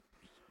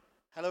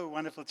Hello,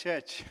 wonderful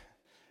church.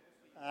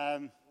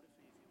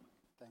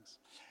 Thanks.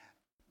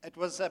 It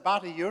was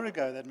about a year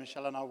ago that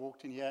Michelle and I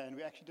walked in here, and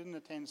we actually didn't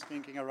intend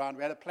sneaking around.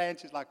 We had a plan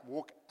to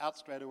walk out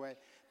straight away,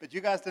 but you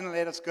guys didn't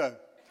let us go.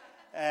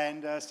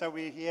 And so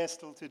we're here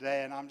still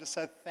today, and I'm just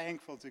so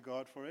thankful to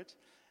God for it.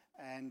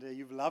 And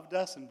you've loved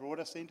us and brought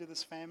us into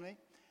this family.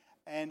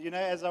 And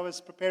as I was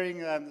preparing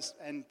this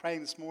and praying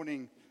this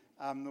morning,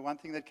 the one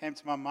thing that came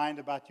to my mind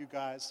about you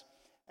guys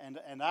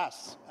and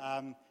us,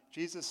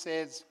 Jesus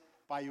says,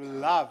 by your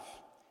love,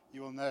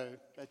 you will know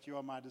that you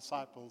are my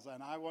disciples.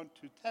 And I want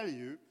to tell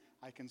you,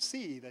 I can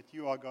see that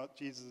you are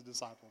Jesus'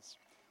 disciples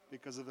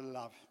because of the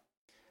love.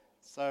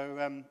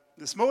 So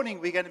this morning,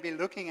 we're going to be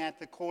looking at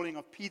the calling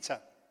of Peter.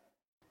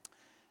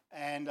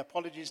 And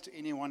apologies to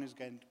anyone who's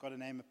got a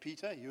name of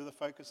Peter. You're the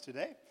focus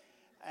today.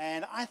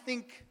 And I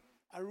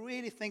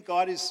really think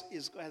God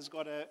has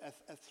got a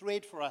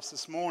thread for us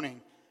this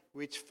morning,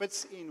 which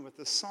fits in with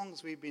the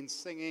songs we've been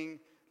singing,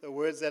 the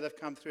words that have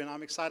come through. And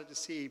I'm excited to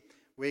see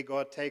where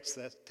God takes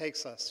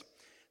us.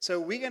 So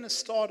we're going to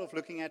start off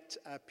looking at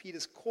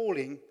Peter's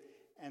calling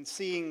and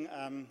seeing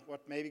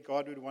what maybe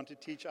God would want to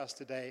teach us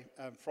today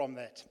from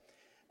that.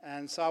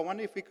 And so I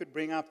wonder if we could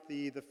bring up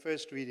the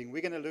first reading.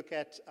 We're going to look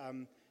at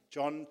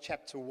John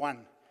chapter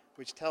 1,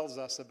 which tells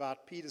us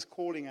about Peter's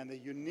calling and the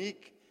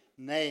unique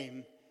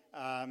name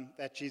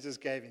that Jesus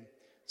gave him.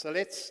 So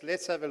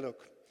let's have a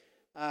look.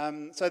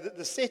 So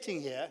the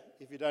setting here,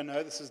 if you don't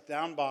know, this is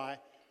down by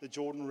the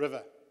Jordan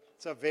River.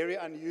 It's a very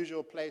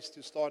unusual place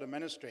to start a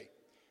ministry.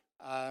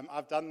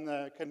 I've done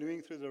the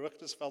canoeing through the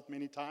Richtersveld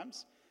many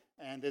times,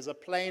 and there's a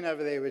plain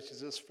over there which is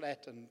just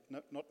flat and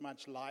not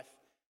much life.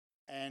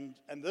 And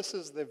this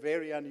is the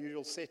very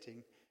unusual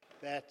setting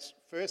that,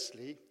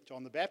 firstly,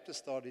 John the Baptist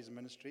started his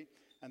ministry,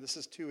 and this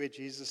is too where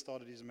Jesus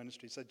started his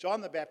ministry. So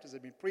John the Baptist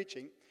had been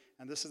preaching,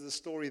 and this is the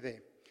story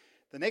there.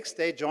 The next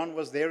day, John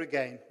was there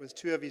again with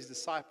two of his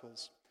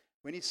disciples.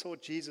 When he saw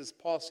Jesus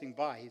passing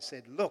by, he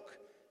said, "Look,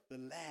 the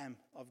Lamb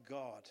of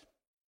God."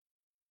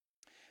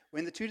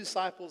 When the two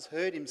disciples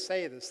heard him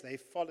say this, they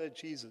followed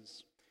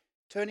Jesus.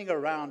 Turning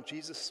around,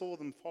 Jesus saw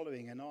them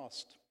following and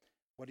asked,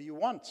 "What do you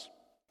want?"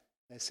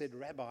 They said,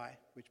 "Rabbi,"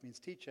 which means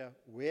teacher,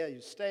 "where are you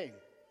staying?"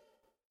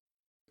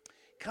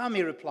 "Come,"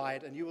 he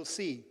replied, "and you will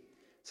see."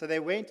 So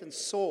they went and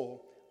saw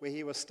where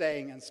he was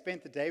staying and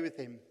spent the day with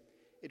him.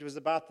 It was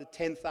about the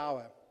 10th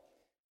hour.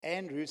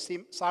 Andrew,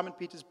 Simon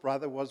Peter's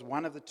brother, was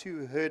one of the two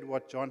who heard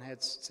what John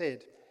had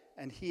said,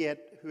 and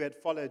who had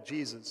followed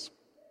Jesus.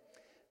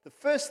 The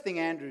first thing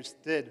Andrew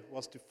did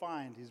was to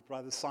find his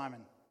brother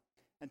Simon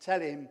and tell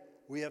him,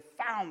 "We have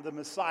found the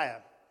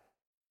Messiah,"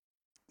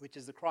 which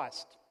is the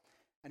Christ.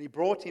 And he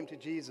brought him to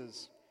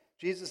Jesus.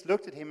 Jesus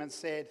looked at him and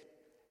said,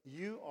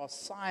 "You are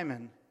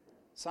Simon,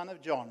 son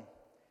of John.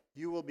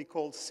 You will be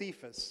called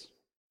Cephas,"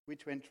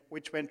 which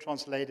when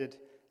translated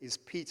is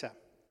Peter.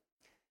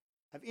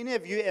 Have any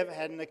of you ever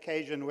had an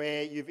occasion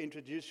where you've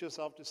introduced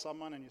yourself to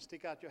someone and you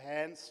stick out your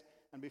hands,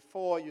 and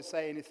before you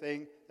say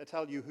anything, they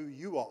tell you who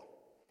you are?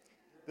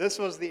 This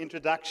was the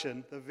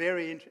introduction, the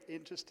very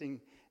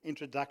interesting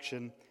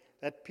introduction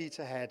that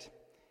Peter had.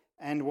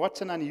 And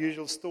what an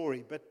unusual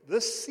story. But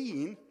this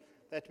scene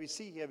that we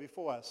see here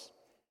before us,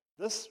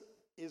 this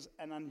is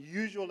an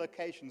unusual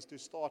occasion to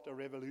start a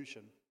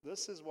revolution.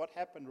 This is what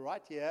happened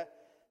right here,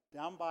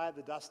 down by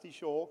the dusty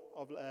shore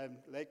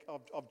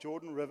of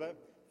Jordan River,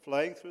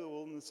 flowing through the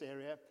wilderness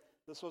area.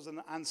 This was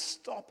an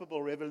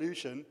unstoppable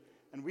revolution.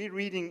 And we're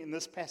reading in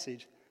this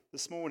passage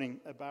this morning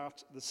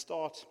about the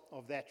start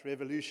of that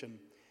revolution.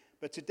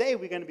 But today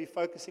we're going to be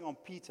focusing on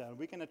Peter, and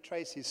we're going to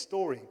trace his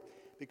story,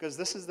 because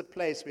this is the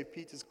place where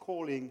Peter's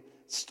calling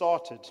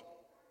started.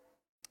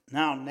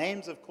 Now,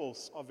 names, of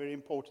course, are very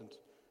important.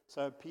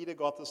 So Peter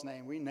got this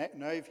name. We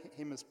know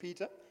him as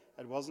Peter.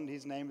 It wasn't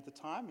his name at the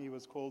time. He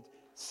was called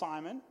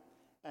Simon.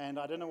 And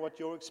I don't know what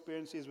your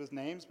experience is with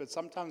names, but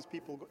sometimes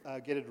people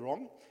get it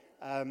wrong.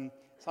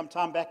 Some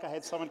time back, I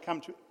had someone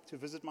come to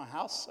visit my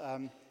house,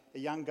 a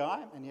young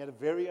guy, and he had a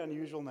very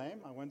unusual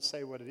name. I won't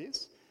say what it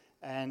is.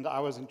 And I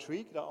was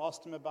intrigued. I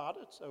asked him about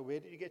it. "So where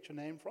did you get your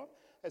name from?"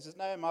 He says,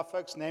 "No, my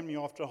folks named me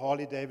after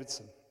Harley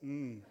Davidson."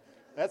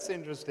 That's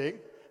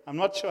interesting. I'm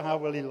not sure how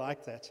well he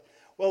liked that.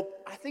 Well,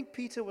 I think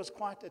Peter was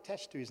quite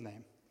attached to his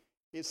name.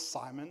 He's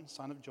Simon,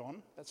 son of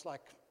John. That's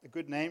like a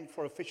good name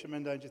for a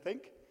fisherman, don't you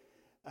think?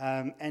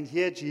 And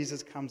here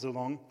Jesus comes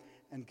along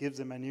and gives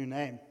him a new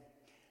name.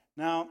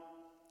 Now,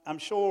 I'm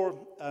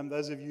sure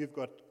those of you who've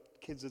got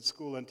kids at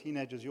school and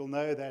teenagers, you'll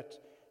know that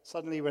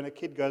suddenly when a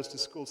kid goes to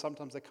school,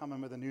 sometimes they come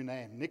in with a new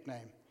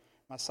nickname.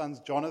 My son's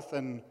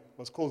Jonathan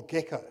was called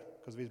Gecko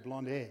because of his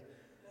blonde hair.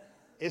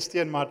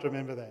 Estienne might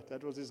remember that.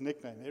 That was his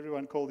nickname.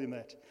 Everyone called him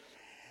that.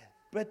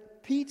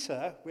 But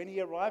Peter, when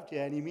he arrived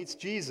here and he meets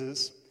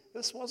Jesus,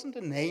 this wasn't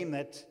a name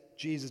that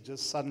Jesus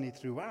just suddenly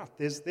threw out.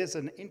 There's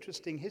an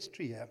interesting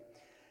history here.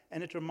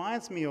 And it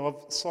reminds me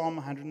of Psalm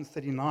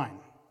 139,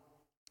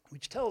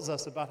 which tells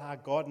us about how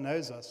God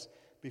knows us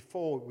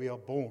before we are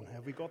born.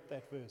 Have we got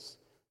that verse?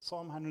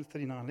 Psalm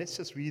 139. Let's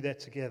just read that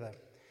together.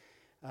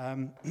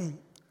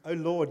 "O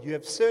Lord, you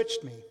have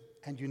searched me,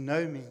 and you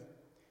know me.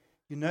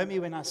 You know me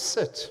when I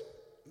sit,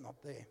 not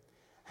there,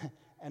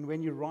 and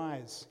when you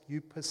rise.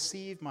 You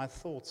perceive my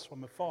thoughts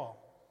from afar.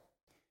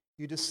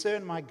 You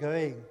discern my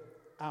going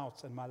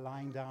out and my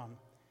lying down.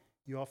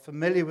 You are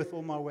familiar with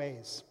all my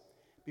ways.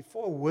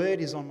 Before a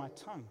word is on my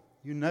tongue,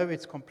 you know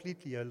it's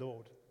completely, O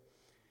Lord.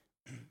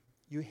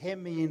 You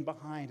hem me in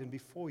behind, and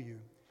before you,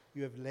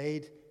 you have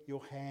laid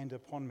your hand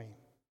upon me.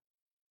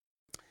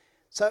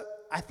 So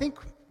I think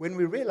when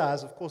we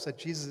realize, of course, that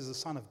Jesus is the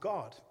Son of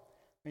God,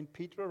 when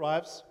Peter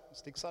arrives,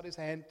 sticks out his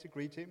hand to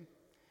greet him,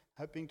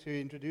 hoping to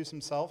introduce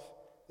himself,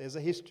 there's a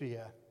history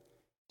here.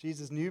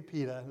 Jesus knew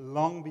Peter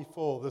long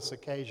before this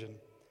occasion.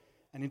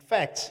 And in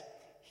fact,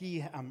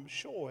 he, I'm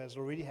sure, has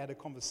already had a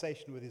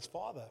conversation with his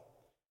father.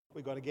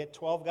 We've got to get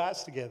 12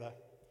 guys together,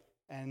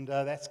 and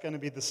that's going to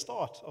be the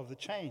start of the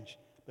change.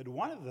 But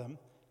one of them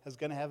is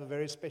going to have a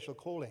very special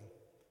calling.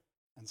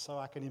 And so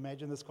I can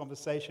imagine this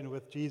conversation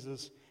with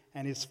Jesus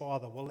and his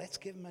father. Well, let's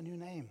give him a new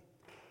name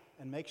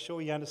and make sure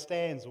he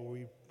understands, or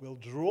we will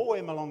draw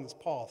him along this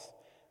path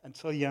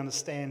until he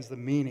understands the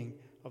meaning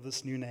of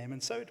this new name.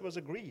 And so it was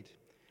agreed.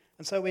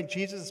 And so when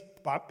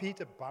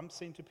Peter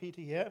bumps into Peter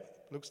here,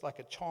 looks like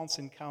a chance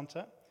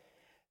encounter,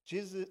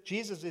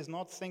 Jesus is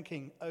not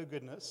thinking, oh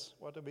goodness,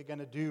 what are we going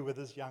to do with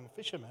this young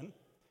fisherman?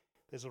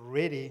 There's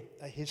already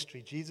a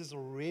history. Jesus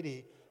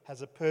already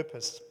has a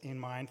purpose in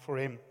mind for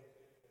him.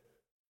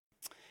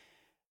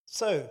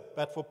 So,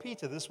 but for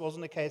Peter, this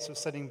wasn't a case of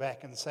sitting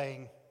back and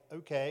saying,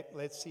 okay,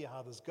 let's see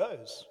how this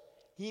goes.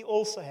 He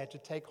also had to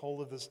take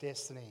hold of this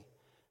destiny.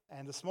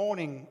 And this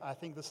morning, I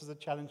think this is a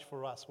challenge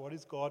for us. What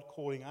is God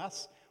calling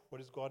us?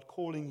 What is God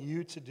calling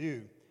you to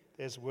do?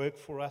 There's work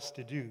for us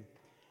to do.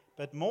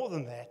 But more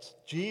than that,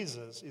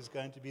 Jesus is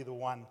going to be the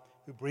one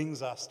who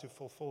brings us to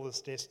fulfill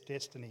this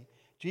destiny.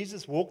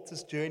 Jesus walked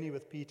this journey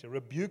with Peter,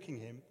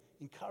 rebuking him,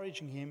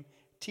 encouraging him,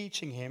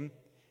 teaching him,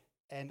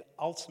 and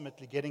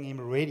ultimately getting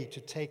him ready to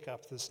take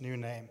up this new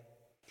name.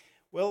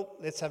 Well,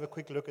 let's have a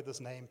quick look at this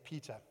name,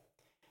 Peter.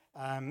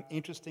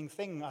 Interesting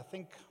thing, I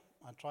think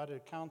I tried to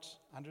count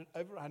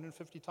over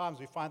 150 times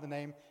we find the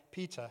name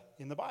Peter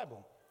in the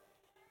Bible.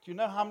 Do you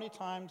know how many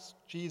times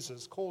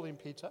Jesus called him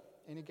Peter?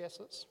 Any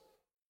guesses?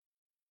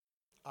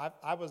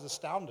 I was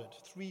astounded.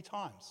 3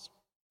 times.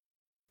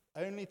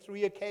 Only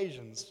 3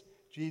 occasions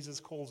Jesus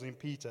calls him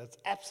Peter. It's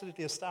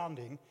absolutely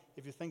astounding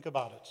if you think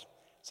about it.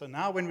 So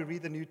now when we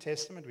read the New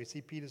Testament, we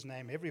see Peter's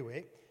name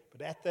everywhere.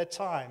 But at that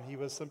time, he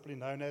was simply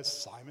known as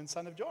Simon,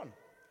 son of John.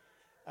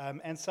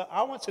 And so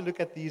I want to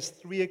look at these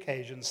 3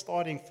 occasions,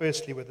 starting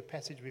firstly with the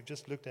passage we've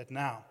just looked at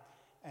now,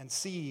 and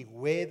see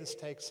where this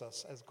takes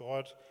us as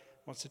God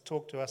wants to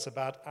talk to us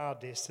about our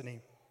destiny.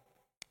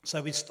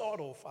 So we start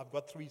off, I've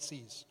got 3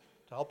 C's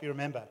to help you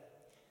remember.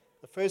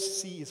 The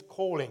first C is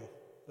calling.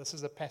 This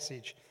is a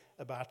passage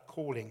about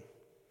calling.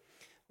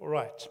 All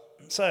right.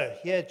 So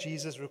here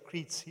Jesus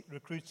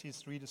recruits his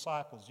 3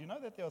 disciples. You know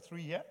that there are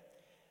 3 here?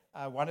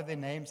 One of their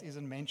names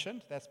isn't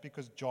mentioned. That's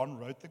because John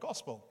wrote the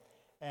gospel.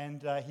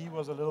 And he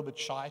was a little bit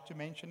shy to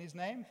mention his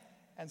name.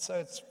 And so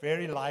it's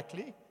very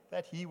likely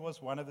that he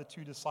was one of the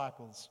 2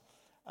 disciples.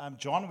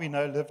 John, we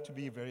know, lived to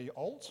be very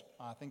old.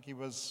 I think he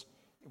was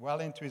well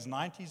into his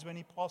 90s when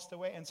he passed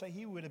away. And so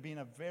he would have been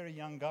a very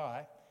young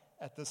guy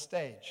at this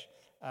stage.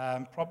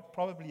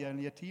 Probably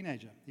only a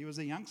teenager. He was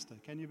a youngster.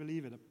 Can you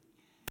believe it?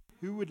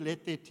 Who would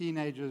let their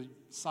teenager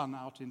son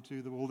out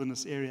into the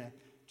wilderness area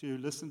to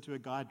listen to a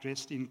guy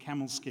dressed in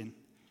camel skin?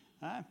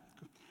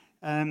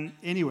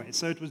 Anyway,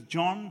 so it was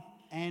John,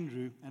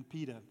 Andrew, and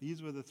Peter.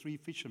 These were the 3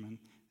 fishermen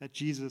that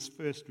Jesus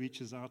first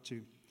reaches out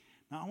to.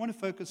 Now, I want to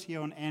focus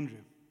here on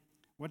Andrew.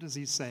 What does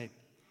he say?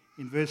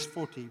 In verse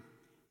 40,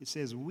 he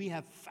says, we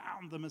have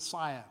found the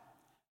Messiah.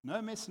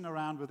 No messing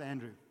around with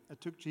Andrew.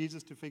 It took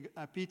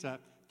Peter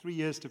 3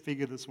 years to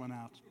figure this one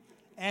out.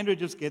 Andrew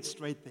just gets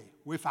straight there.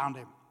 We found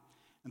him.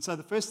 And so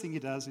the first thing he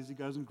does is he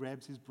goes and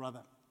grabs his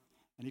brother,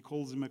 and he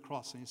calls him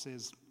across, and he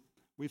says,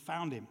 we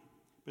found him.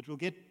 But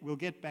we'll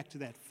get back to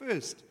that.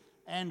 First,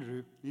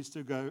 Andrew needs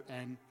to go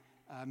and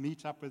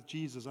meet up with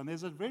Jesus. And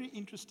there's a very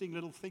interesting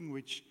little thing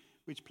which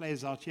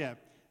plays out here,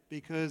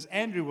 because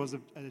Andrew was a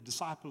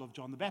disciple of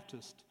John the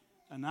Baptist,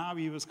 and now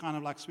he was kind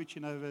of like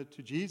switching over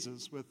to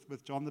Jesus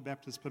with John the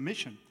Baptist's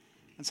permission.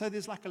 And so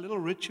there's like a little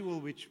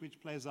ritual which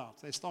plays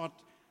out. They start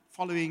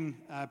following,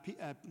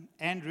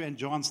 Andrew and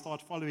John start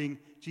following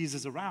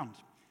Jesus around.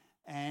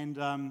 And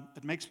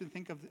it makes me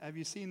think of, have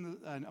you seen,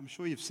 I'm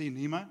sure you've seen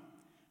Nemo,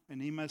 when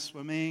Nemo's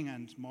swimming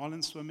and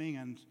Marlin's swimming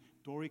and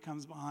Dory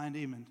comes behind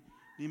him and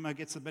Nemo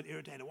gets a bit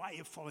irritated. Why are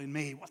you following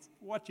me?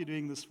 What are you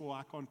doing this for?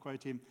 I can't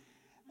quote him.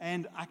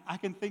 And I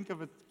can think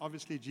of it,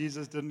 obviously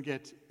Jesus didn't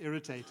get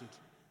irritated.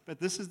 But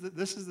this is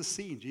the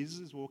scene. Jesus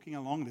is walking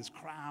along, there's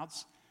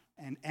crowds,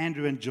 and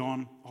Andrew and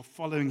John are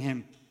following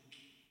him.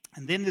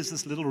 And then there's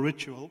this little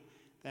ritual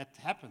that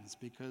happens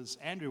because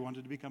Andrew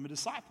wanted to become a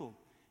disciple,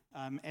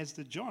 as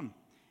did John.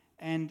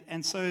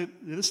 And so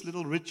this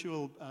little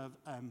ritual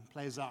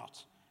plays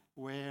out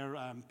where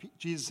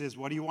Jesus says,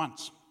 what do you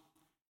want?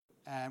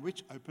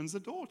 Which opens the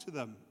door to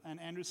them. And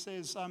Andrew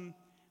says,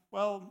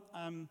 where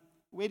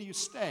do you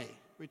stay?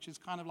 Which is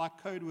kind of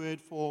like code word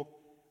for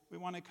we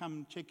want to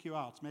come check you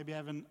out. Maybe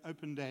have an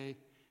open day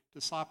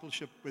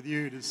discipleship with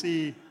you to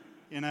see,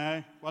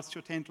 what's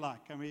your tent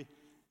like? Can we?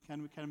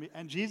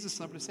 And Jesus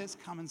simply says,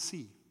 come and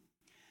see.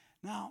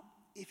 Now,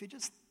 if you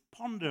just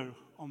ponder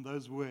on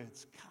those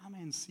words, come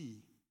and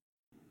see,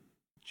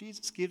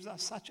 Jesus gives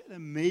us such an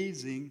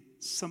amazing,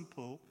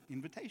 simple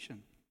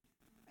invitation.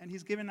 And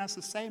he's given us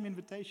the same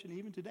invitation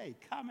even today.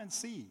 Come and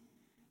see.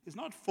 He's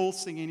not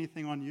forcing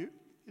anything on you.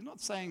 He's not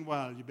saying,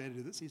 well, you better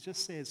do this. He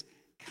just says,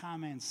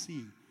 come and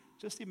see.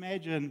 Just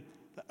imagine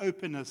the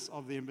openness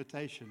of the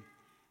invitation.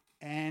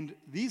 And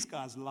these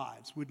guys'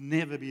 lives would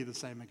never be the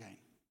same again.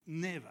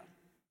 Never.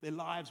 Their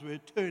lives were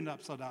turned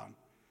upside down.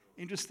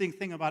 Interesting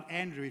thing about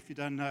Andrew, if you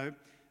don't know,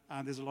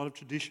 there's a lot of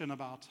tradition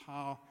about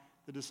how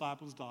the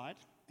disciples died.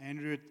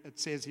 Andrew, it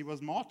says he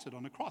was martyred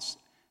on a cross,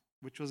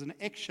 which was an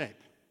X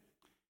shape.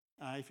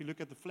 If you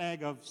look at the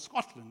flag of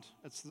Scotland,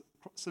 it's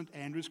St.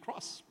 Andrew's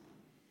cross.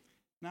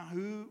 Now,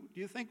 who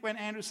do you think when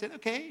Andrew said,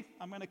 okay,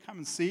 I'm going to come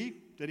and see,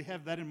 did he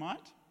have that in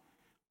mind?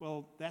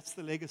 Well, that's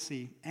the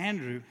legacy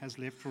Andrew has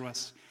left for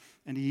us,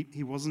 and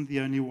he wasn't the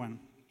only one.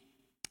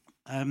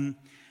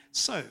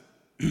 So,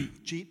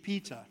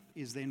 Peter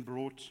is then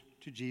brought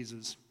to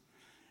Jesus.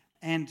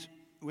 And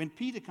when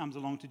Peter comes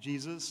along to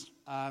Jesus,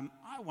 I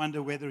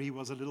wonder whether he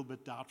was a little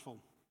bit doubtful.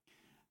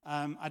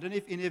 I don't know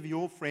if any of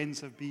your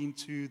friends have been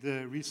to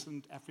the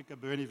recent Africa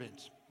Burn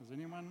event. Has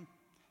anyone?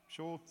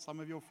 Sure, some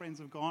of your friends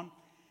have gone.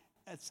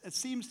 It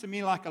seems to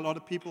me like a lot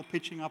of people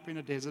pitching up in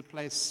a desert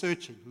place,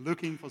 searching,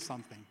 looking for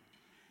something.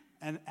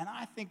 And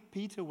I think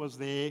Peter was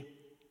there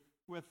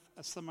with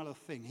a similar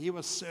thing. He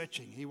was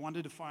searching. He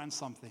wanted to find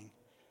something.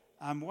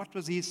 What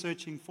was he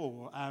searching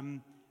for?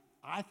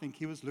 I think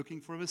he was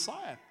looking for a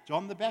Messiah.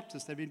 John the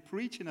Baptist had been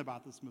preaching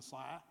about this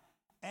Messiah.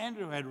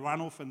 Andrew had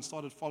run off and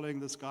started following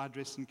this guy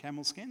dressed in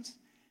camel skins.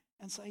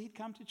 And so he'd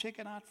come to check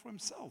it out for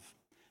himself.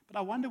 But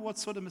I wonder what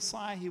sort of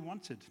Messiah he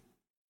wanted.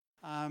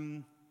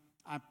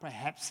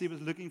 Perhaps he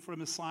was looking for a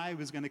Messiah who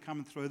was going to come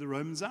and throw the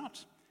Romans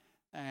out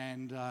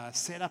and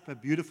set up a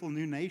beautiful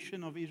new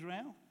nation of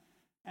Israel.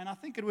 And I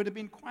think it would have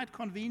been quite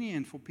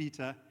convenient for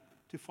Peter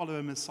to follow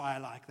a Messiah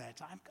like that.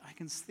 I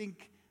can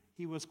think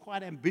he was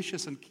quite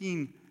ambitious and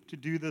keen to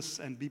do this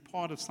and be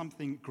part of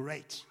something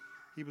great.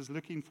 He was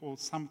looking for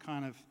some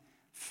kind of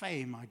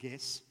fame, I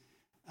guess.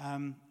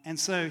 And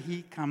so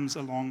he comes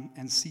along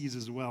and sees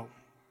as well.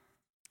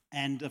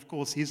 And, of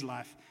course, his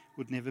life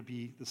would never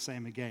be the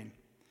same again.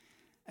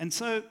 And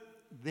so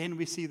then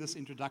we see this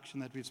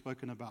introduction that we've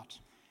spoken about.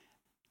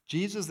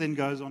 Jesus then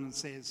goes on and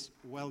says,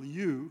 well,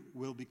 you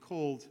will be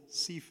called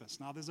Cephas.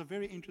 Now, there's a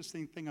very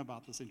interesting thing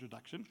about this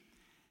introduction.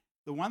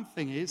 The one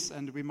thing is,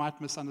 and we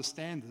might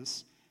misunderstand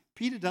this,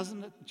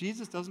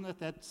 Jesus doesn't at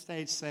that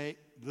stage say,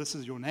 this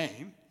is your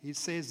name. He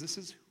says, this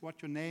is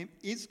what your name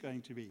is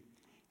going to be.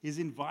 He's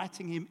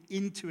inviting him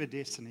into a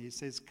destiny. He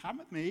says, come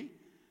with me,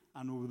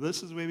 and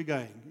this is where we're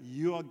going.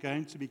 You are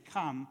going to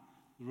become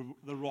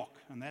the rock,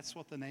 and that's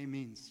what the name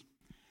means.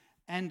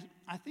 And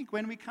I think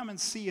when we come and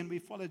see and we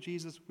follow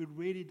Jesus, we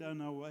really don't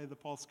know where the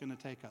path's going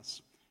to take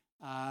us.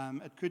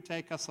 It could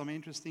take us some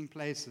interesting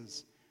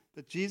places.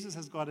 But Jesus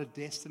has got a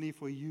destiny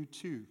for you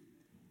too.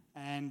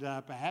 And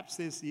perhaps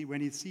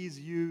when he sees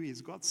you,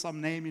 he's got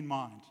some name in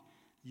mind.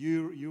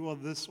 You are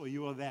this or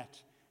you are that.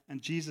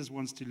 And Jesus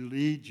wants to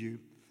lead you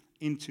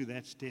into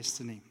that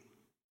destiny.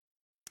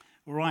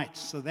 All right,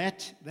 so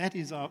that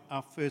is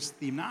our first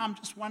theme. Now I'm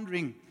just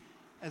wondering,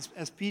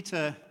 as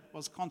Peter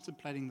was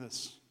contemplating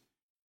this,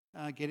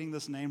 getting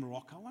this name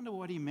Rock, I wonder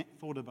what he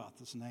thought about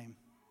this name.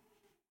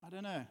 I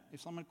don't know.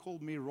 If someone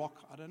called me Rock,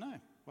 I don't know.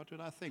 What would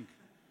I think?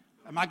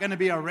 Am I going to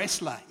be a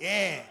wrestler?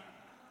 Yeah.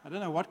 I don't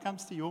know. What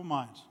comes to your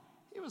mind?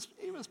 He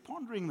was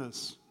pondering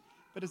this.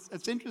 But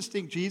it's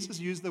interesting. Jesus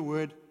used the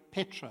word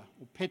Petra,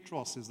 or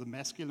Petros is the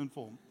masculine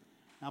form.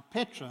 Now,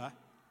 Petra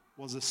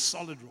was a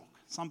solid rock,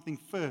 something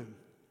firm,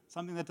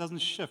 something that doesn't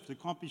shift.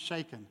 It can't be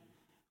shaken.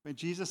 When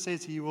Jesus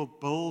says he will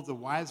build, the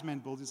wise man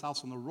builds his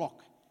house on the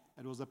rock,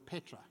 it was a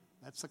Petra.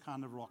 That's the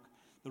kind of rock.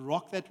 The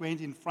rock that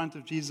went in front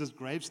of Jesus'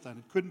 gravestone.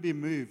 It couldn't be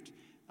moved.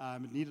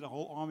 It needed a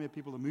whole army of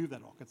people to move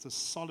that rock. It's a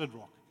solid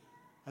rock.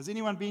 Has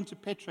anyone been to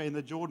Petra in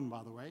the Jordan,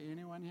 by the way?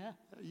 Anyone here?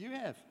 You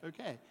have.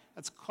 Okay.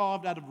 It's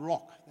carved out of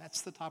rock.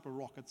 That's the type of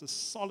rock. It's a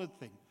solid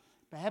thing.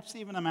 Perhaps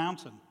even a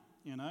mountain,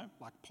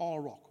 like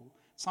Par Rock, or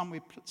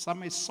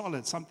somewhere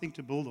solid, something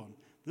to build on.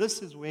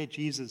 This is where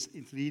Jesus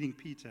is leading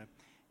Peter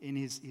in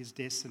his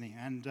destiny.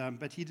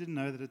 But he didn't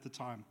know that at the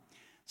time.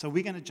 So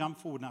we're going to jump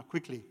forward now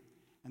quickly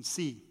and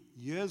see,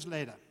 years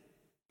later,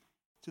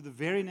 to the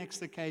very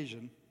next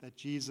occasion that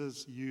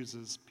Jesus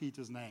uses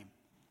Peter's name.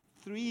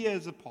 3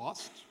 years have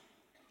passed,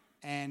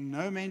 and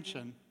no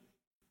mention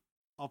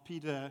of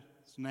Peter's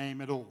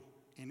name at all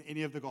in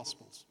any of the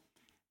Gospels.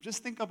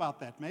 Just think about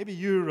that. Maybe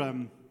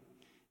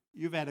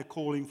you've had a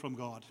calling from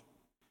God,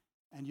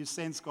 and you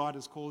sense God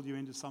has called you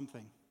into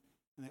something.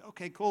 And they,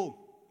 okay, cool.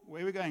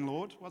 Where are we going,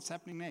 Lord? What's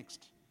happening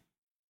next?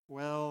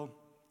 Well,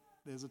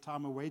 there's a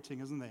time of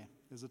waiting, isn't there?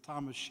 There's a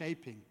time of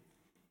shaping.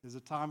 There's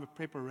a time of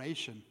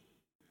preparation.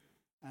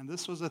 And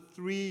this was a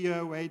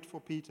 3-year wait for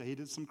Peter. He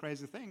did some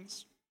crazy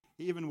things.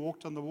 He even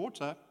walked on the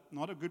water.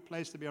 Not a good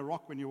place to be a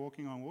rock when you're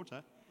walking on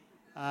water.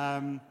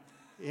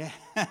 Yeah.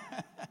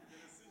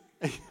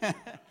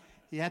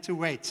 He had to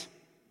wait.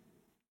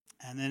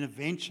 And then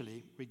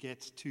eventually we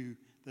get to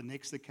the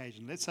next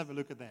occasion. Let's have a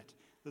look at that.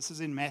 This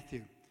is in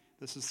Matthew.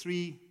 This is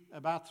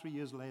about 3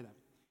 years later.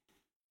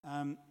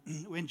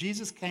 When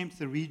Jesus came to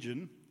the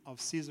region of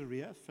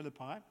Caesarea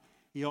Philippi,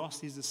 he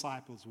asked his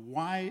disciples,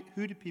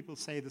 who do people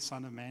say the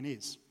Son of Man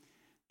is?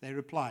 They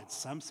replied,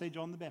 some say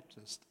John the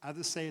Baptist,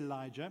 others say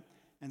Elijah,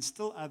 and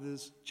still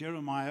others,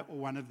 Jeremiah or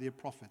one of their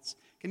prophets.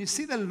 Can you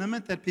see the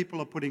limit that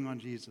people are putting on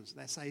Jesus?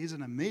 They say he's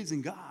an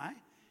amazing guy.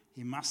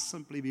 He must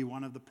simply be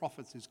one of the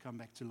prophets who's come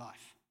back to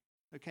life.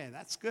 Okay,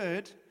 that's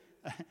good.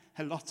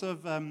 A lot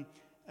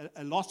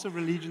of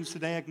religions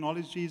today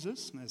acknowledge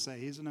Jesus, and they say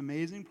he's an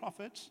amazing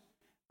prophet,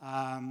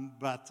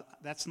 but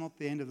that's not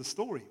the end of the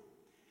story.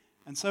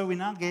 And so we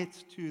now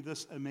get to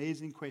this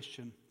amazing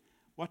question.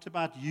 What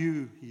about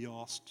you, he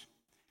asked.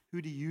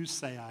 Who do you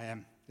say I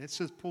am? Let's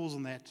just pause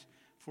on that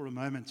for a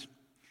moment.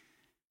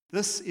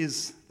 This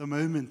is the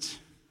moment.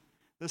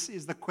 This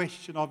is the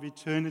question of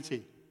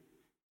eternity.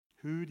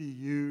 Who do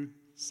you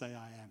say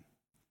I am?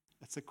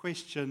 It's a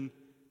question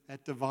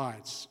that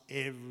divides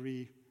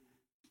every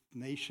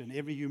nation,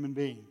 every human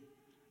being,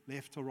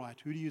 left or right.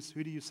 Who do you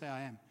say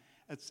I am?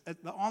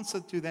 The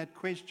answer to that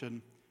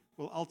question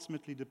will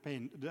ultimately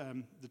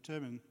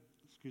determine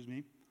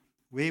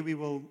where we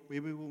will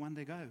one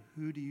day go.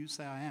 Who do you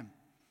say I am?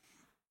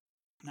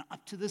 Now,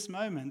 up to this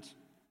moment,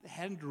 there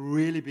hadn't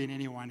really been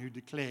anyone who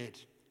declared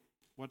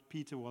what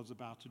Peter was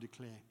about to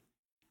declare.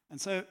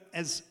 And so,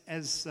 as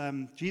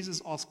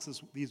Jesus asks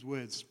us these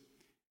words,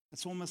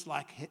 it's almost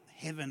like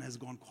heaven has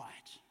gone quiet.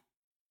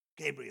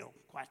 Gabriel,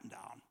 quieten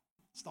down.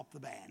 Stop the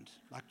band,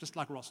 just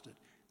like Ross did.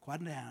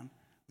 Quieten down.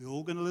 We're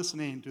all going to listen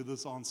in to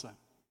this answer.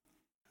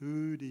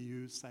 Who do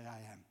you say I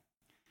am?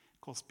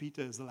 Of course,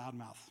 Peter is the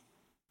loudmouth.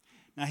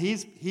 Now,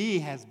 he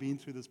has been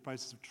through this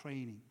process of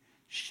training,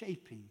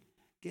 shaping,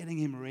 getting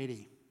him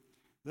ready.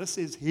 This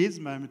is his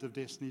moment of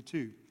destiny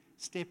too,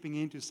 stepping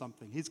into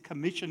something. His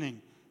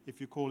commissioning,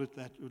 if you call it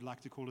that, would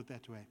like to call it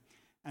that way.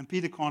 And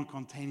Peter can't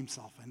contain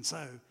himself, and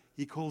so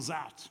he calls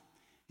out.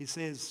 He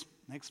says,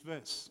 next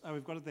verse,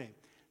 we've got it there.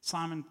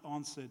 Simon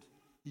answered,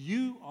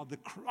 you are the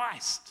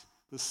Christ,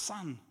 the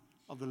Son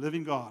of the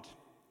living God.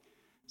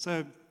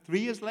 So 3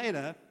 years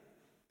later,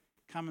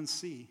 come and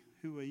see,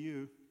 who are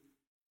you?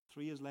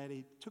 3 years later,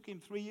 it took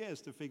him 3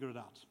 years to figure it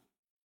out.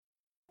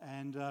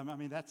 And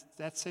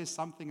that says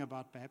something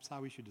about perhaps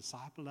how we should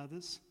disciple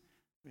others.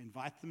 We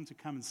invite them to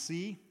come and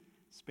see,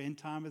 spend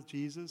time with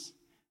Jesus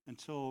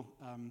until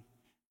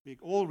we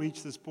all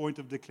reach this point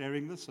of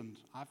declaring this, and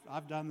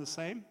I've done the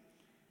same.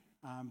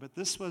 But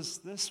this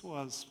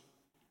was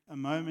a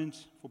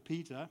moment for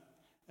Peter.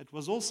 It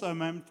was also a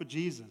moment for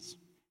Jesus.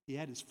 He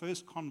had his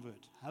first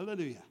convert.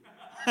 Hallelujah.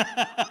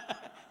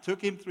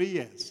 Took him 3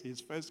 years,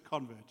 his first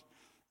convert.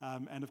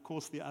 And of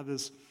course the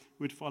others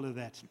would follow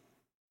that.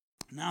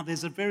 Now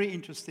there's a very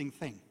interesting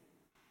thing.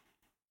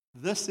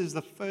 This is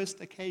the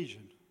first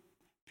occasion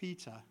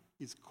Peter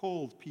is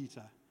called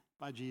Peter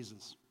by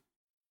Jesus.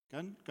 Go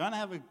and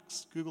have a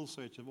Google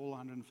search of all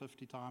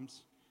 150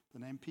 times. The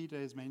name Peter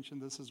is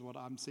mentioned. This is what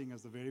I'm seeing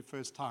as the very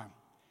first time.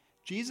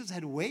 Jesus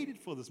had waited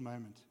for this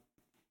moment.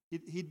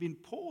 He'd been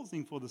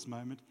pausing for this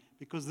moment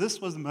because this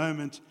was the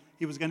moment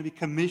he was going to be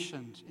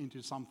commissioned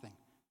into something.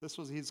 This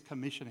was his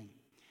commissioning.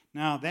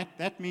 Now,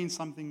 that means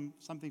something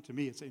to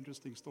me. It's an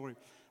interesting story.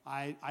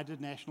 I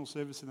did national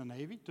service in the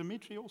Navy.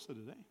 Dimitri also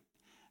did,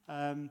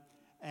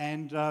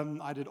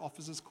 I did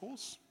officers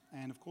course.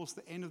 And, of course,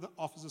 the end of the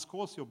officers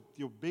course,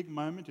 your big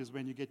moment is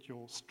when you get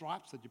your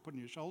stripes that you put on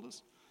your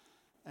shoulders.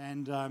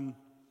 And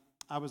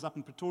I was up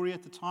in Pretoria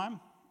at the time.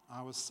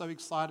 I was so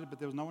excited, but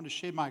there was no one to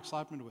share my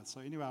excitement with. So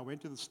anyway, I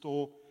went to the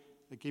store.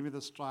 They gave me the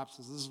stripes.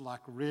 This is like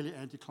really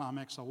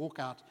anticlimax. I walk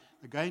out.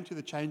 I go into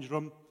the change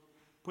room,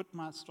 put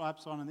my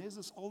stripes on, and there's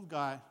this old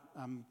guy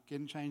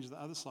getting changed the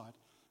other side.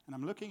 And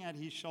I'm looking at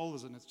his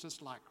shoulders, and it's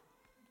just like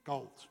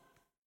gold.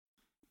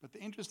 But the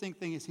interesting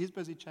thing is he's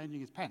busy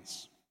changing his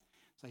pants.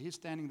 So he's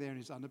standing there in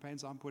his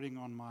underpants. I'm putting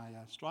on my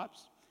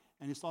stripes,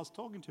 and he starts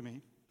talking to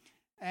me.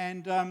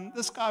 And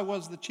this guy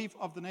was the chief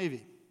of the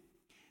Navy.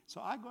 So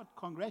I got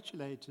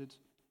congratulated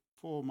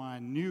for my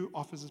new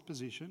officer's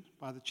position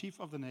by the chief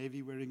of the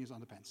Navy wearing his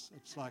underpants.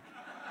 It's like,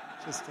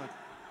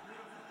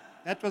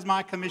 that was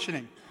my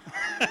commissioning.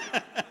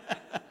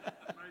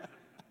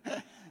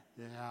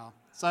 Yeah.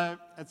 So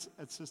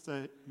it's just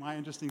my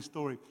interesting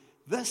story.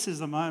 This is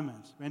the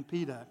moment when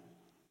Peter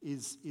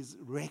is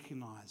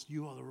recognized.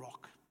 You are the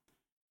rock.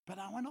 But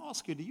I want to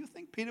ask you, do you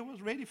think Peter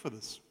was ready for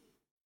this?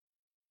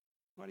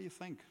 What do you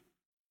think?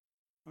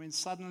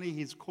 Suddenly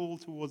he's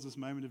called towards this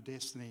moment of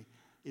destiny.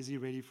 Is he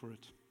ready for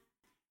it?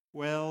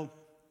 Well,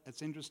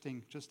 it's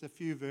interesting. Just a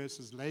few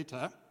verses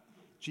later,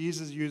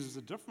 Jesus uses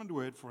a different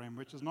word for him,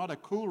 which is not a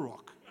cool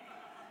rock.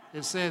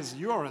 It says,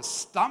 you're a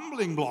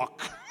stumbling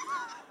block.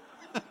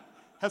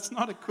 That's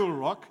not a cool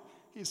rock.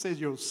 He says,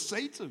 you're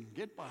Satan.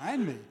 Get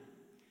behind me.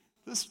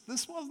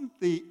 This wasn't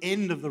the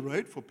end of the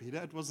road for Peter.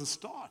 It was the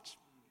start.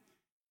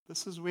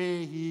 This is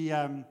where he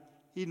now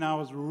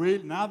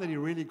now that he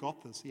really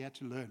got this, he had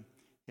to learn.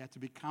 He had to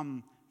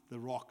become the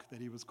rock that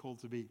he was called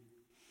to be.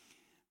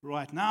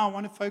 Right, now I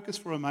want to focus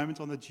for a moment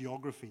on the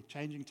geography,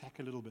 changing tack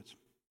a little bit.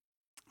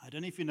 I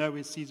don't know if you know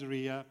where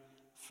Caesarea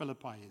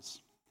Philippi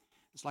is.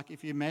 It's like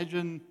if you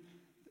imagine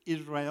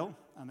Israel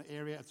and the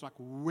area, it's like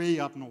way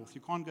up north.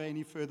 You can't go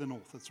any further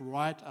north. It's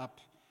right up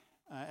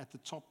at the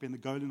top in the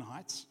Golan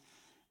Heights.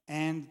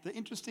 And the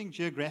interesting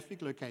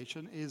geographic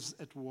location is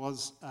it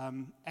was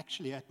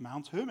actually at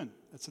Mount Hermon.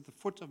 It's at the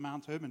foot of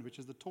Mount Hermon, which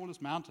is the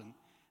tallest mountain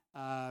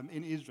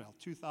in Israel,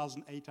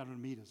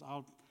 2,800 meters.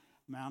 Our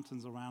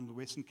mountains around the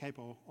Western Cape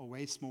are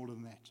way smaller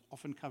than that,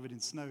 often covered in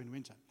snow in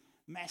winter.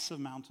 Massive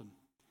mountain.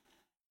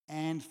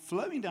 And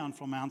flowing down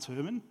from Mount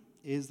Hermon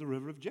is the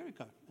river of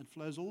Jericho. It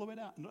flows all the way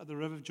down, the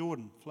river of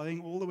Jordan,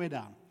 flowing all the way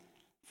down.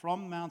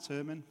 From Mount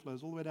Hermon,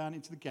 flows all the way down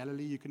into the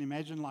Galilee. You can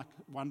imagine like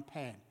one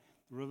pan.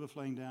 The river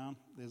flowing down,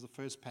 there's the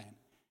first pan.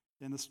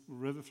 Then the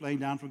river flowing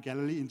down from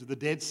Galilee into the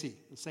Dead Sea,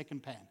 the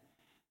second pan.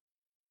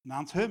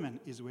 Mount Hermon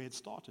is where it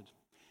started.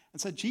 And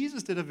so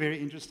Jesus did a very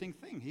interesting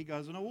thing. He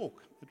goes on a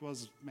walk. It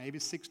was maybe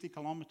 60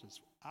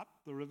 kilometers up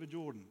the River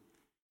Jordan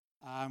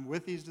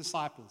with his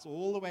disciples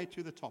all the way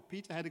to the top.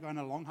 Peter had to go on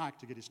a long hike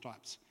to get his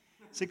stripes.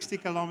 60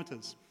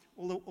 kilometers,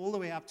 all the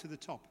way up to the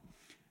top.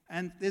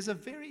 And there's a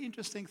very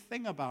interesting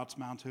thing about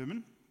Mount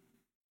Hermon,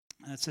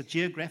 and it's a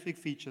geographic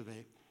feature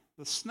there.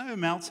 The snow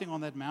melting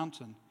on that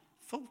mountain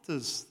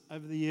filters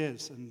over the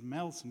years and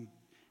melts and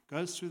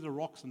goes through the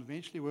rocks and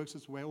eventually works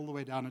its way all the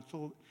way down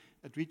until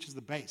it reaches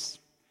the base.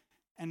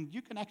 And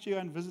you can actually go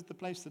and visit the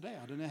place today.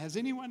 I don't know, has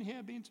anyone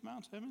here been to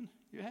Mount Hermon?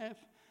 You have?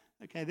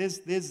 Okay,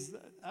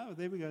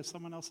 there we go,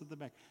 someone else at the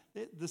back.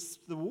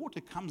 The water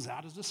comes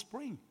out as a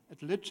spring.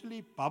 It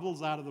literally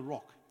bubbles out of the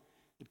rock.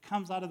 It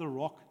comes out of the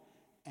rock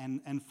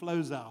and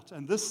flows out.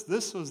 And this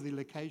was the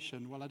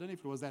location, well, I don't know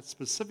if it was that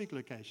specific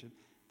location,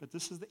 but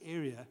this is the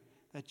area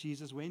that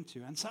Jesus went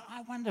to. And so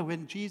I wonder,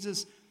 when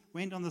Jesus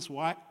went on this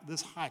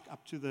hike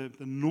up to the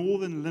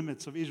northern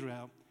limits of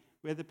Israel,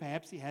 whether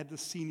perhaps he had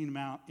this scene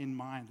in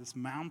mind, this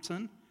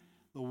mountain,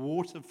 the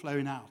water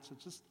flowing out.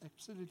 It's just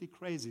absolutely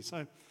crazy.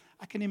 So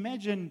I can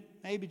imagine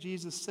maybe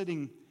Jesus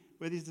sitting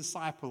with his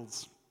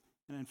disciples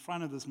in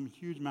front of this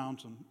huge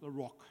mountain, the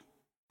rock.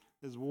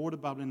 There's water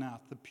bubbling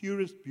out, the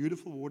purest,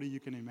 beautiful water you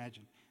can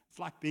imagine. It's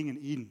like being in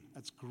Eden.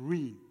 It's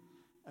green.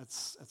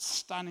 It's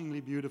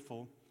stunningly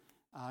beautiful.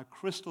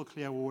 Crystal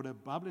clear water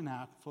bubbling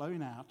out,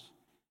 flowing out.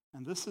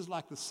 And this is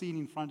like the scene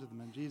in front of them.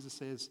 And Jesus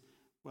says,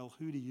 well,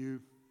 who do you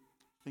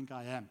think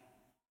I am?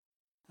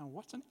 Now,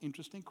 what an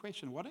interesting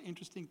question. What an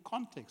interesting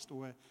context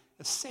or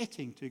a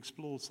setting to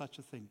explore such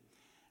a thing.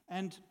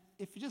 And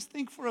if you just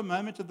think for a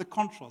moment of the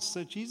contrast.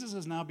 So Jesus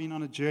has now been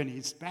on a journey.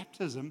 His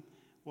baptism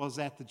was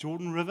at the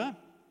Jordan River.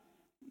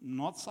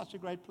 Not such a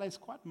great place,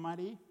 quite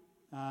muddy.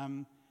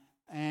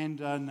 And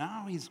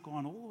now he's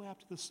gone all the way up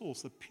to the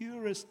source, the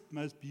purest,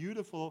 most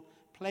beautiful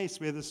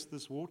place where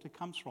this water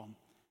comes from,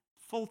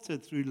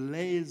 filtered through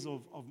layers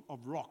of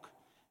rock.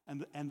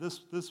 And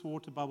this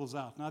water bubbles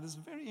out. Now, there's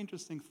a very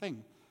interesting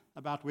thing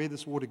about where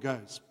this water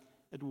goes.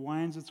 It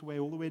winds its way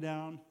all the way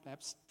down,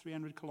 perhaps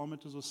 300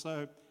 kilometers or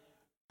so,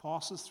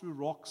 passes through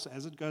rocks.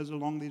 As it goes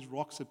along these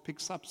rocks, it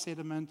picks up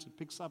sediment, it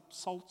picks up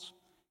salt,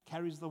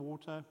 carries the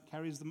water,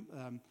 carries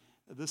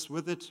this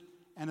with it,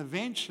 and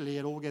eventually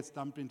it all gets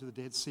dumped into the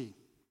Dead Sea.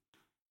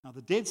 Now,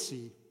 the Dead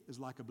Sea is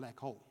like a black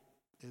hole.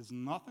 There's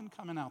nothing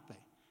coming out there.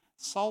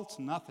 Salt,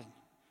 nothing.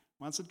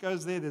 Once it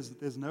goes there,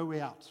 there's no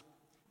way out.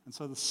 And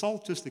so the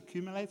salt just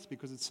accumulates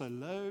because it's so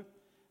low.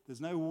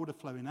 There's no water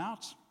flowing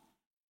out.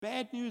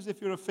 Bad news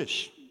if you're a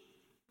fish.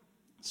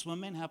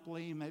 Swimming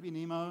happily, maybe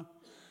Nemo,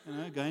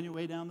 going your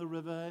way down the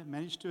river,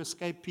 manage to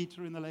escape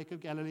Peter in the Lake of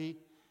Galilee,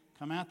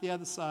 come out the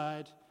other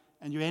side,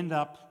 and you end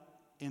up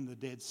in the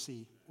Dead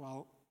Sea.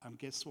 Well,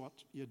 guess what?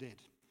 You're dead.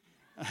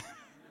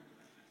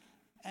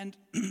 And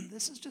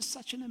this is just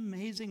such an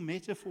amazing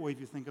metaphor if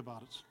you think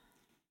about it.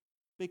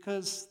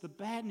 Because the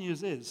bad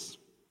news is,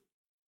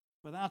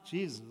 without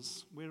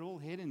Jesus, we're all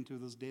heading to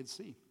this Dead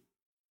Sea.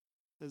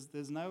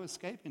 There's no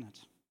escaping it.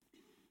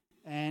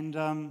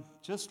 And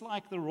just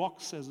like the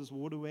rocks, as this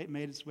water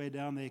made its way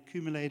down, they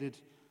accumulated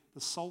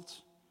the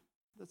salt.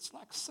 That's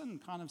like sin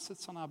kind of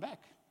sits on our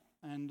back.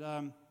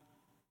 And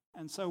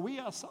so we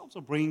ourselves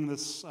are bringing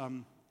this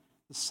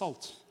the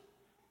salt,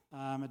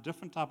 a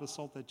different type of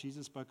salt that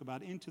Jesus spoke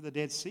about, into the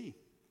Dead Sea.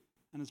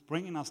 And it's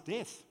bringing us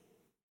death.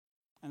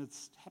 And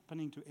it's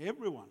happening to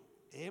everyone.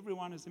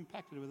 Everyone is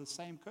impacted with the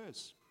same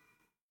curse.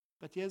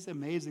 But here's the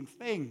amazing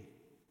thing.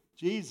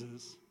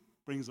 Jesus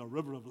brings a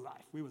river of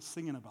life. We were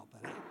singing about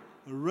that.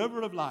 A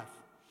river of life.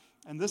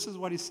 And this is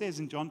what he says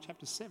in John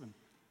chapter 7.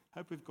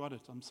 Hope we've got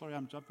it. I'm sorry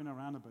I'm jumping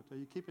around a bit. Are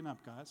you keeping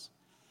up, guys?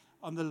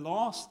 On the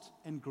last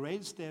and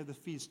greatest day of the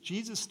feast,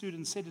 Jesus stood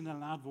and said in a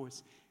loud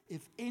voice,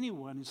 "If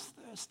anyone is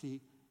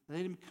thirsty, let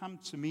him come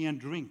to me and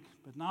drink."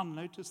 But now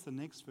notice the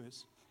next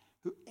verse.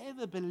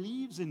 "Whoever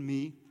believes in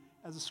me,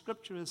 as the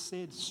scripture has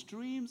said,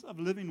 streams of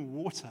living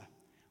water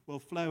will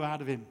flow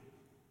out of him."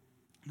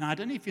 Now, I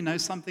don't know if you know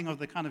something of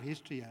the kind of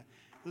history here.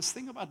 This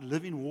thing about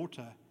living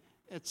water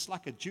it's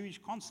like a Jewish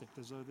concept.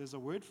 There's a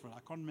word for it.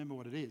 I can't remember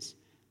what it is.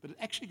 But it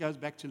actually goes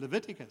back to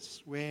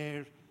Leviticus,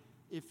 where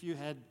if you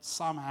had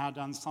somehow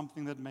done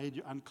something that made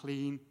you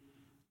unclean,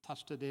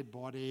 touched a dead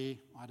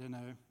body, I don't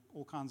know,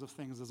 all kinds of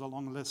things, there's a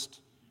long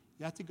list.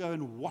 You had to go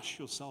and wash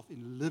yourself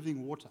in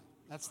living water.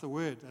 That's the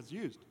word that's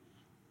used.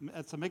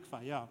 It's a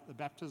mikvah, the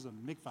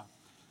baptism, mikvah.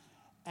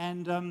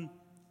 And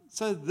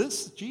so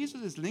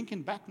Jesus is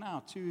linking back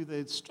now to the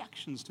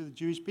instructions to the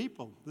Jewish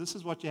people. This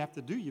is what you have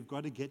to do. You've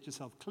got to get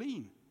yourself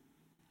clean.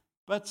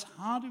 But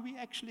how do we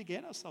actually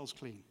get ourselves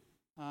clean?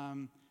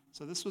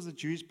 So this was a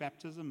Jewish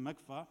baptism,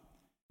 mikvah.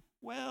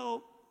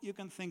 Well, you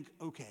can think,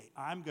 okay,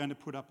 I'm going to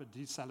put up a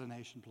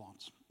desalination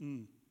plant.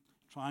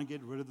 Try and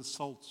get rid of the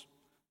salt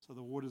so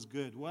the water's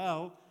good.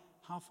 Well,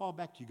 how far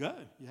back do you go?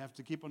 You have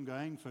to keep on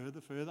going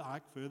further,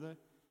 hike further.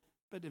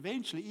 But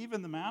eventually,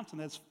 even the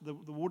mountain, the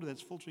water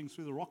that's filtering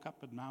through the rock up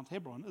at Mount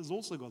Hebron has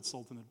also got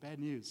salt in it. Bad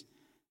news.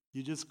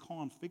 You just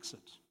can't fix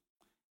it.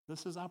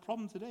 This is our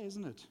problem today,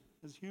 isn't it?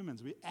 As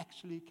humans, we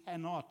actually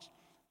cannot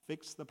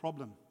fix the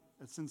problem.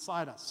 It's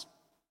inside us.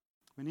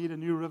 We need a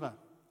new river.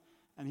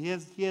 And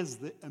here's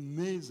the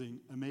amazing,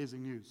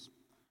 amazing news.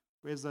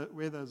 Where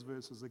are those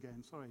verses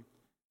again? Sorry.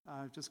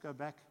 Just go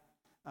back.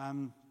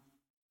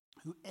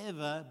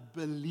 Whoever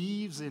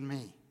believes in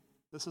me.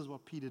 This is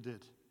what Peter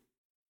did.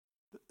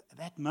 At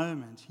that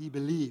moment, he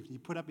believed. He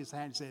put up his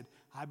hand and said,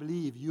 I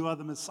believe you are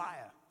the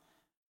Messiah.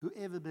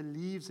 Whoever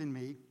believes in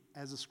me,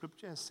 as the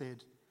scripture has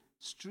said,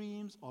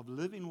 streams of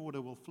living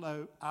water will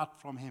flow out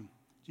from him.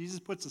 Jesus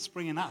puts a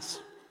spring in us,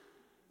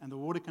 and the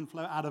water can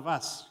flow out of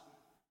us.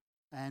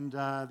 And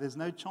there's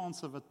no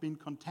chance of it being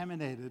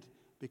contaminated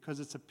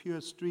because it's a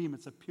pure stream,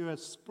 it's a pure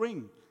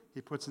spring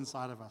he puts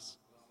inside of us.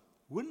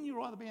 Wouldn't you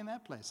rather be in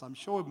that place? I'm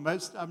sure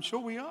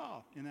we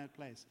are in that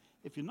place.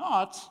 If you're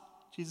not,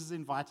 Jesus is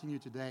inviting you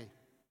today.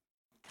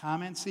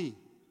 Come and see.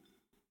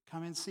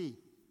 Come and see.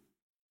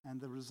 And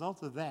the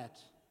result of that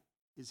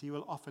is he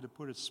will offer to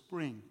put a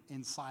spring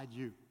inside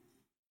you.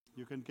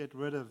 You can get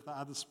rid of the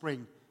other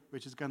spring,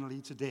 which is going to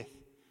lead to death.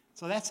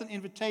 So that's an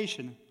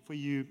invitation for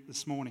you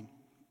this morning.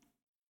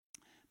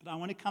 But I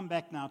want to come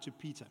back now to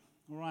Peter.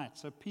 All right,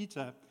 so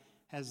Peter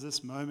has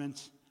this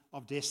moment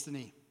of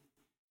destiny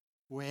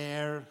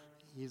where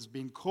he's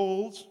been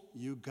called,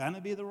 you're going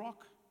to be the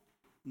rock.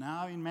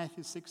 Now in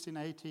Matthew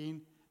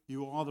 16:18,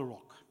 you are the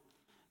rock.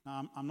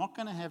 Now, I'm not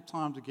going to have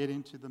time to get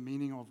into the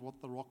meaning of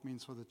what the rock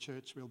means for the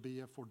church. We'll be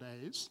here for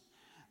days.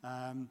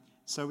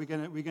 So we're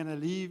going to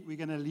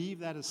leave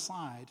that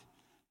aside.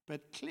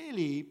 But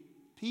clearly,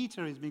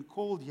 Peter has been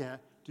called here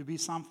to be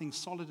something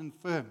solid and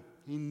firm.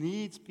 He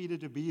needs Peter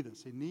to be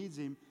this. He needs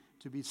him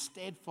to be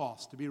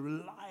steadfast, to be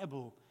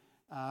reliable,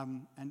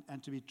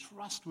 and to be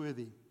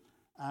trustworthy.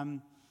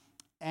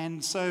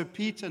 And so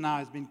Peter now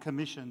has been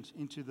commissioned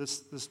into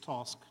this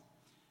task.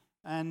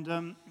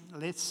 And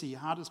let's see,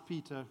 how does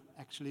Peter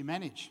actually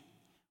manage?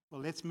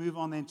 Well, let's move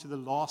on then to the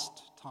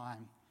last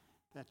time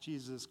that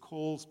Jesus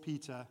calls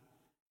Peter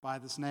by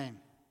this name.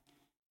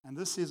 And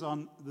this is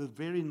on the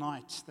very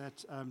night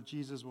that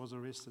Jesus was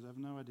arrested. I have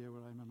no idea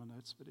where I am in my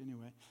notes, but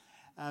anyway.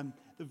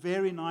 The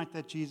very night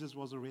that Jesus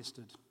was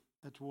arrested.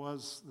 It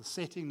was the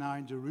setting now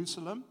in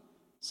Jerusalem.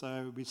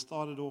 So we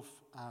started off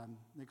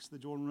next to the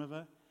Jordan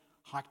River,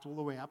 hiked all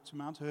the way up to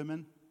Mount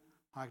Hermon,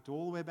 hiked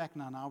all the way back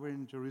now. Now we're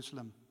in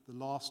Jerusalem, the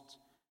Last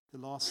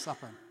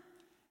Supper.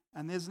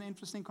 And there's an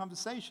interesting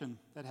conversation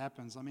that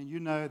happens. I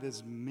mean,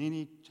 there's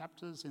many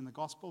chapters in the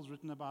Gospels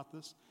written about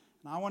this.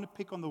 And I want to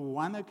pick on the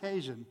one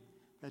occasion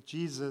that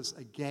Jesus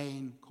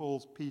again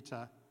calls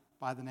Peter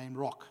by the name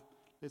Rock.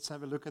 Let's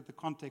have a look at the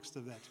context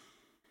of that.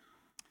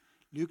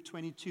 Luke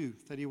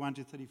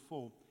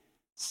 22:31-34.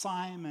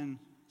 Simon,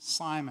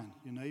 Simon.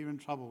 You know you're in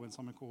trouble when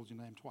someone calls your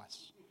name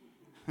twice.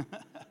 Can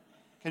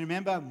you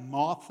remember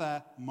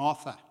Martha,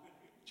 Martha?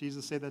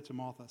 Jesus said that to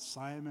Martha.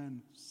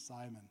 Simon,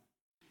 Simon.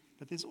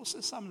 But there's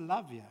also some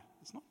love here.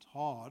 It's not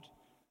hard.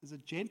 There's a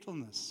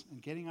gentleness in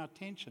getting our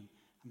attention.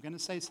 I'm going to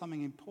say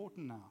something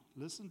important now.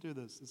 Listen to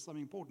this. It's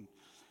something important.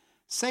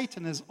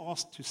 Satan has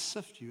asked to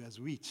sift you as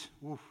wheat.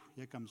 Oof,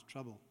 here comes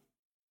trouble.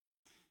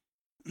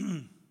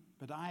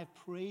 But I have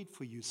prayed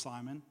for you,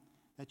 Simon,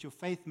 that your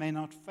faith may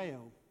not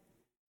fail.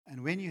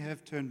 And when you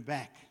have turned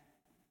back,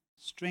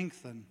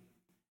 strengthen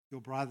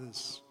your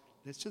brothers.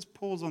 Let's just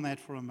pause on that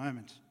for a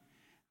moment.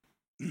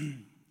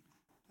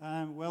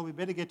 Well, we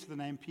better get to the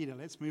name Peter.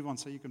 Let's move on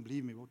so you can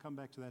believe me. We'll come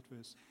back to that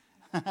verse.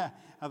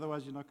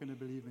 Otherwise, you're not going to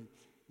believe me.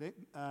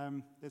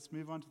 Let's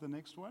move on to the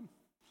next one.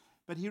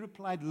 But he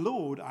replied,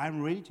 Lord, I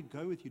am ready to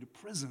go with you to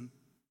prison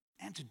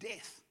and to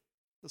death.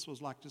 This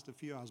was like just a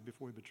few hours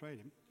before he betrayed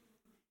him.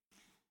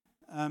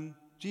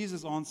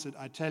 Jesus answered,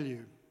 I tell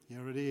you,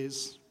 here it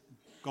is,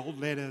 gold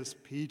letters,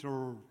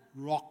 Peter,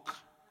 Rock.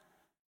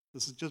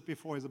 This is just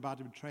before he's about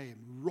to betray him.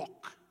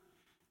 Rock.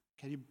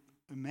 Can you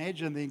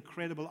imagine the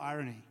incredible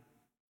irony?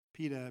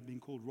 Peter being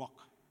called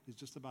Rock. He's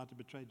just about to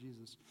betray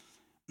Jesus.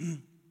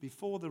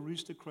 Before the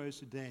rooster crows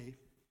today,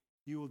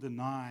 you will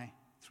deny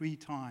 3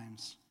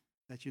 times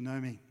that you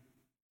know me.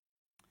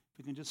 If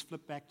we can just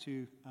flip back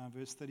to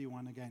verse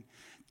 31 again.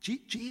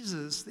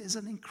 Jesus, there's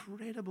an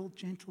incredible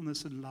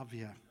gentleness and love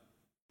here.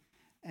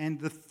 And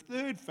the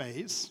third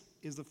phase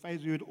is the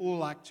phase we would all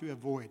like to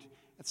avoid.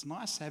 It's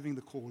nice having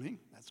the calling.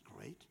 That's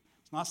great.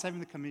 It's nice having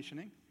the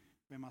commissioning,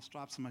 wear my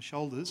stripes on my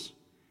shoulders.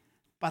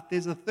 But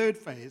there's a third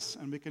phase,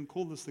 and we can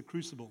call this the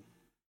crucible.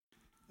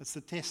 It's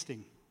the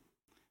testing.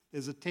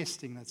 There's a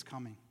testing that's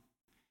coming.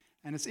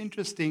 And it's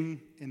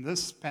interesting, in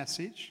this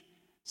passage,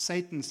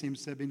 Satan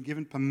seems to have been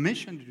given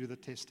permission to do the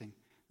testing.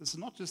 This is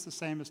not just the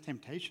same as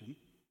temptation.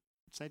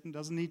 Satan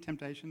doesn't need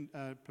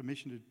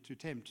permission to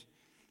tempt.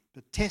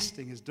 But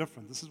testing is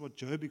different. This is what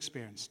Job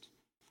experienced.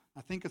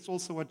 I think it's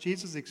also what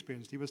Jesus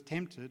experienced. He was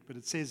tempted, but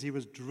it says he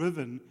was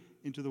driven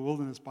into the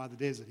wilderness by the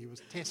desert. He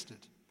was tested.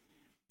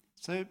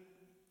 So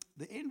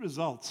the end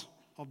result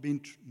of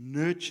being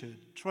nurtured,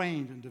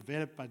 trained, and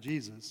developed by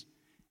Jesus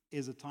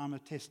is a time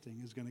of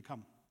testing is going to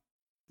come.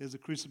 There's a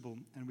crucible,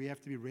 and we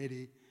have to be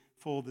ready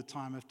for the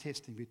time of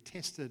testing. We're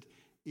tested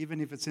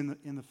even if it's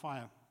in the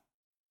fire.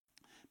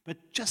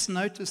 But just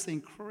notice the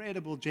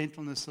incredible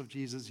gentleness of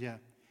Jesus here.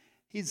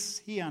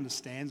 He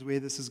understands where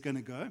this is going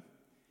to go.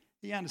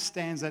 He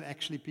understands that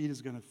actually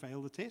Peter's going to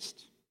fail the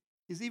test.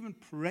 He's even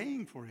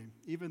praying for him,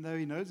 even though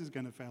he knows he's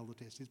going to fail the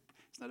test.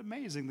 It's not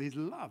amazing, his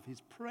love.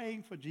 He's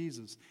praying for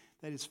Jesus,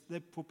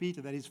 that for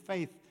Peter, that his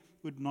faith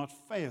would not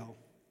fail.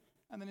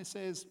 And then he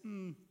says,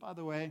 by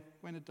the way,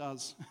 when it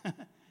does,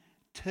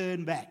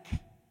 turn back.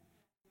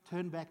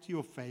 Turn back to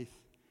your faith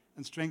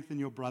and strengthen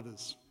your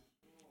brothers.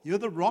 You're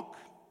the rock.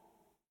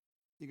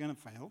 You're going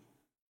to fail.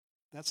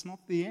 That's not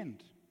the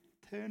end.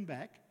 Turn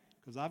back,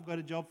 because I've got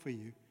a job for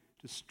you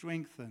to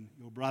strengthen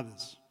your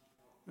brothers.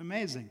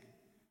 Amazing.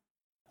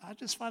 I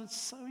just find it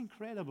so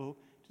incredible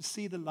to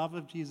see the love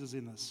of Jesus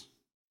in this.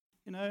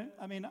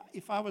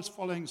 If I was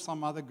following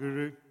some other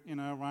guru,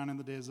 around in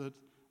the desert,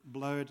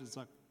 blow it, it's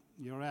like,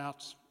 you're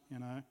out,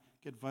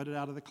 get voted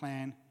out of the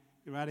clan,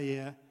 you're out of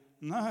here.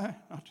 No,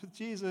 not with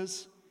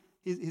Jesus.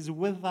 He's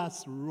with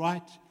us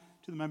right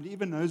to the moment. He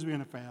even knows we're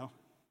going to fail,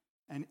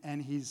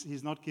 and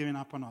he's not giving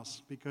up on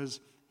us, because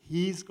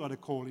he's got a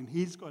calling,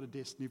 he's got a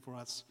destiny for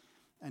us,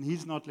 and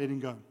he's not letting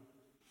go.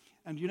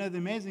 And the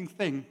amazing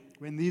thing,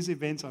 when these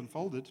events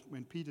unfolded,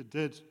 when Peter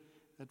did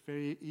that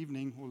very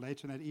evening, or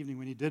later in that evening,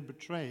 when he did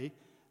betray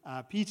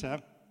Peter,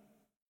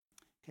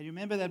 can you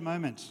remember that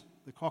moment?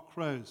 The cock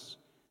crows.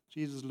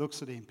 Jesus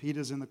looks at him.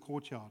 Peter's in the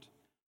courtyard.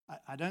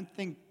 I don't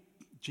think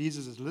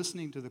Jesus is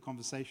listening to the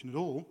conversation at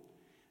all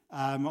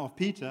of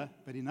Peter,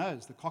 but he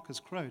knows the cock has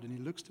crowed, and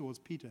he looks towards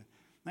Peter.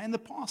 Now, in the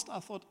past, I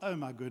thought, oh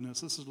my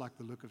goodness, this is like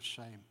the look of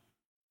shame,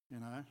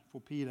 for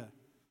Peter.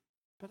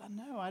 But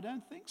no, I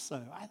don't think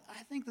so.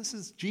 I think this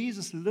is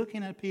Jesus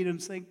looking at Peter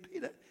and saying,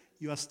 Peter,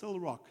 you are still a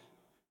rock.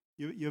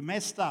 You're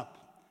messed up,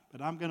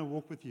 but I'm going to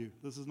walk with you.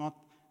 This is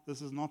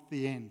not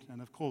the end.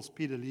 And of course,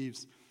 Peter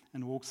leaves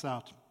and walks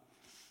out.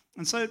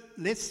 And so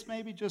let's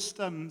maybe just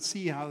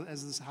see how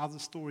the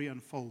story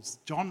unfolds.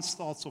 John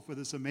starts off with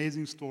this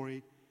amazing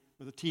story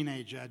with a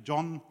teenager.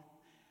 John,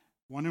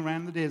 wandering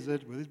around the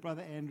desert with his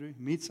brother Andrew,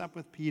 meets up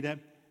with Peter.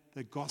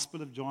 The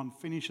Gospel of John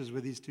finishes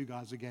with these two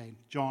guys again,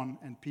 John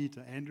and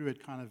Peter. Andrew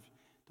had kind of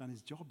done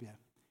his job here.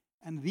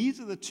 And these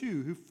are the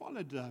two who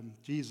followed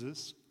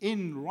Jesus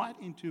right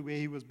into where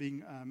he was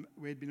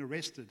where he'd been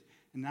arrested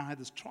and now had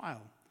this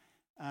trial.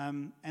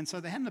 And so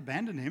they hadn't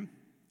abandoned him.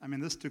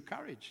 This took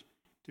courage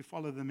to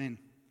follow them in.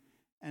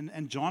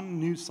 And John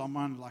knew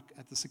someone like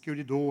at the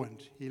security door,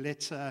 and he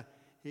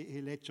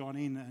let John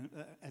in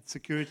at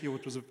security,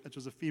 which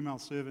was a female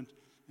servant,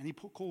 and he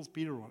calls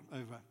Peter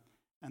over.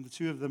 And the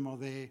two of them are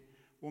there,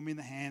 warming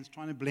their hands,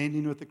 trying to blend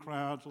in with the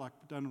crowd, like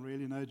don't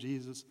really know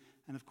Jesus.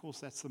 And of course,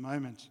 that's the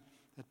moment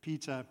that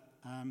Peter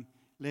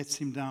lets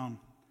him down.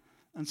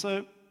 And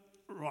so,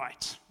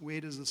 right, where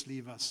does this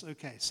leave us?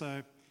 Okay, so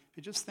if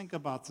you just think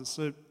about this.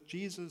 So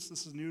Jesus,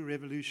 this is new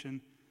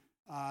revolution.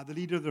 The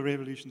leader of the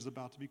revolution is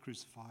about to be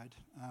crucified.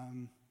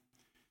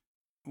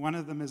 One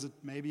of them is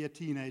maybe a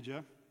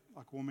teenager,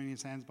 like warming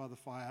his hands by the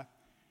fire.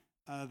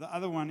 The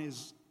other one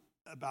is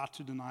about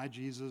to deny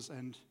Jesus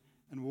and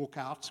walk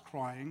out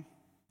crying.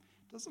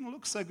 Doesn't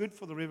look so good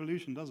for the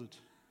revolution, does it?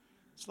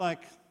 It's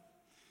like,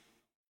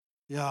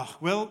 yeah,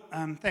 well,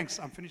 thanks,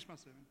 I'm finished my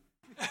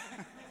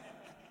sermon.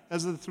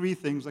 Those are the three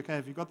things. Okay,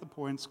 if you got the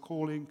points,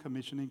 calling,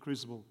 commissioning,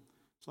 crucible.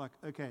 It's like,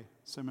 okay,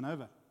 sermon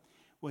over.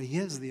 Well,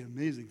 here's the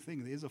amazing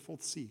thing. There's a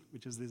fourth C,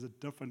 which is there's a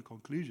different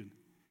conclusion.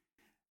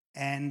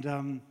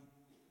 And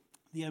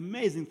the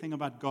amazing thing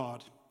about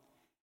God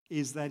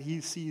is that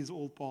he sees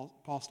all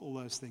past all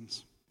those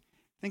things.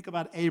 Think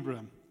about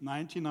Abraham,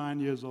 99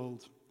 years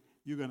old.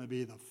 You're going to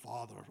be the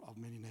father of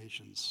many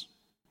nations.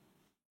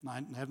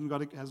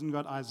 Hasn't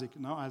got Isaac,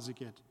 no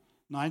Isaac yet.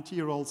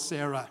 90-year-old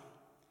Sarah,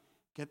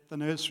 get the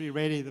nursery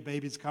ready, the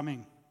baby's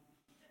coming.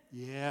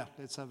 Yeah,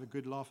 let's have a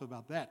good laugh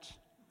about that.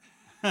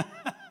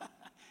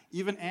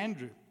 Even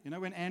Andrew,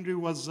 when Andrew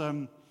was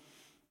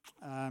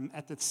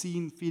at that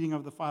scene feeding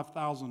of the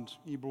 5,000,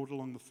 he brought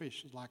along the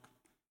fish. It's like,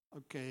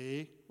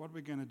 okay, what are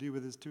we going to do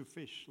with his two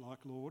fish,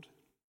 Lord?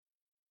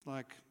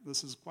 Like,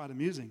 this is quite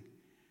amusing.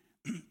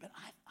 But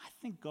I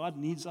think God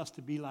needs us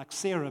to be like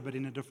Sarah, but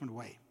in a different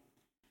way.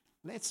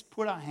 Let's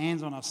put our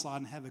hands on our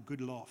side and have a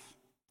good laugh,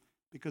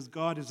 because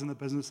God is in the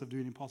business of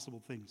doing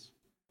impossible things.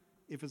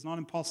 If it's not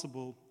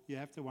impossible, you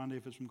have to wonder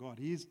if it's from God.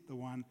 He's the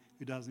one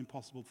who does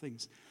impossible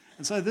things.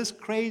 And so this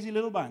crazy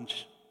little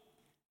bunch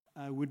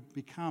would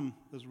become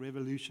this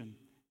revolution.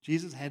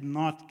 Jesus had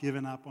not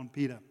given up on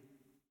Peter.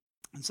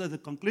 And so the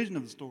conclusion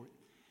of the story,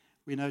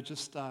 we know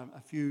just a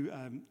few,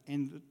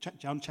 in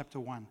John chapter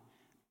 1,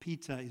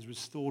 Peter is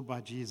restored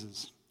by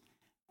Jesus.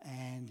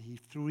 And he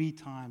 3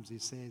 times he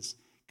says,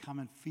 come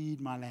and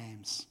feed my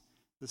lambs.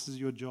 This is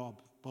your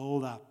job.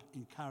 Build up,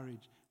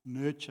 encourage,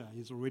 nurture.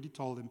 He's already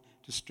told him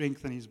to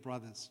strengthen his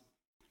brothers.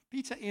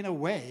 Peter, in a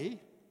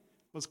way,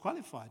 was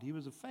qualified. He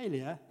was a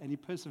failure, and he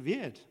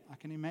persevered. I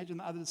can imagine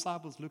the other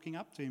disciples looking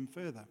up to him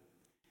further.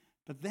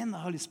 But then the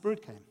Holy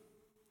Spirit came,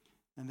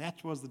 and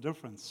that was the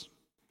difference.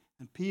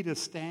 And Peter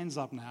stands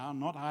up now,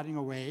 not hiding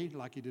away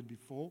like he did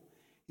before.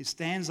 He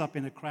stands up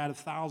in a crowd of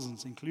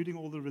thousands, including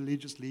all the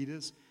religious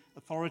leaders,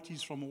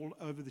 authorities from all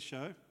over the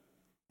show,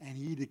 and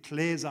he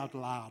declares out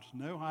loud,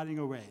 no hiding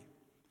away,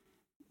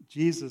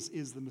 Jesus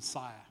is the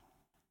Messiah,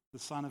 the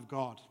Son of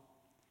God.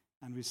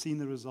 And we've seen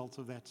the results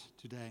of that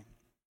today.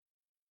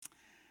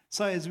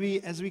 So as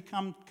we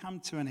come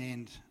to an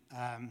end,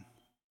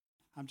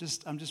 I'm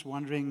just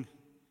wondering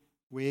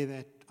where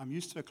that. I'm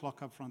used to a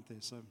clock up front there,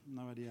 so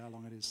no idea how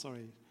long it is.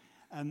 Sorry.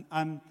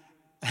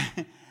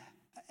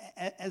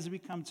 As we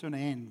come to an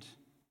end,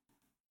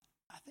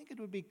 I think it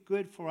would be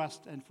good for us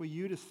and for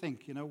you to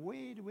think.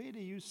 Where do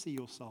you see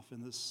yourself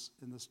in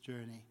this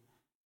journey?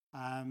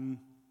 Do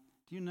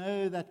you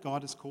know that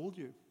God has called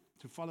you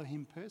to follow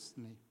Him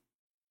personally?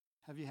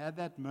 Have you had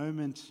that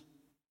moment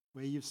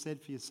where you've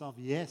said for yourself,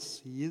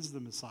 yes, He is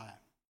the Messiah?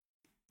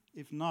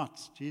 If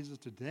not, Jesus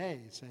today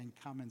is saying,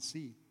 come and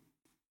see.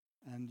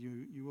 And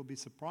you will be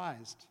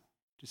surprised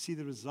to see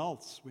the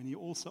results when He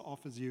also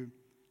offers you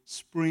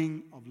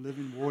spring of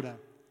living water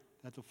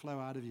that will flow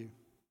out of you.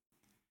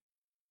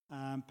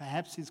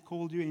 Perhaps He's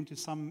called you into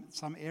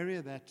some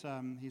area that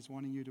He's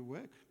wanting you to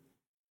work.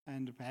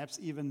 And perhaps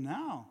even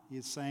now He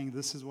is saying,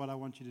 this is what I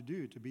want you to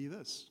do, to be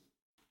this.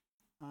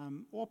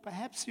 Or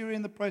perhaps you're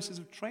in the process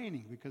of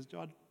training because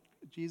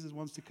Jesus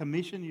wants to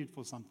commission you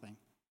for something.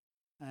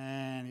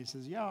 And He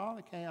says, yeah,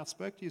 okay, I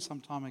spoke to you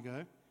some time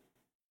ago,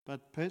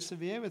 but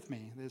persevere with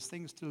me. There's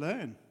things to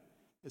learn.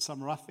 There's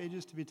some rough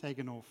edges to be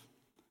taken off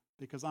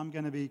because I'm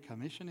going to be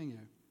commissioning you.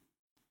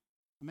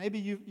 Maybe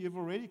you've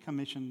already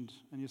commissioned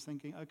and you're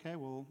thinking, okay,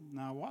 well,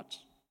 now what?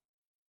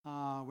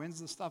 When's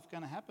the stuff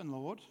going to happen,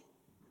 Lord?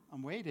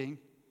 I'm waiting.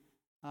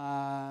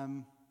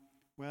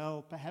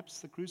 Well, perhaps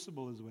the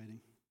crucible is waiting,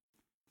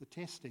 the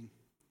testing.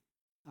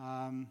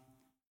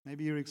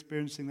 Maybe you're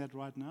experiencing that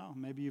right now.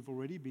 Maybe you've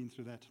already been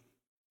through that.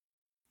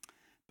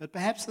 But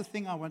perhaps the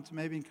thing I want to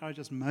maybe encourage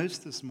us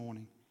most this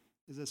morning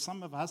is that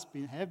some of us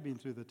have been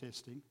through the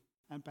testing,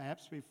 and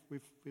perhaps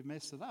we've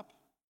messed it up.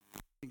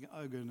 Thinking,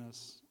 oh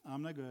goodness,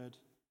 I'm no good.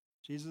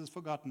 Jesus has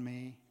forgotten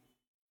me.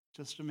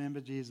 Just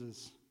remember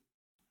Jesus.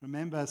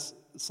 Remember,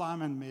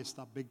 Simon messed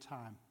up big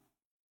time.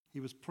 He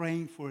was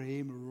praying for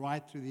him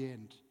right through the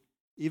end.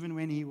 Even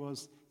when he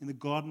was in the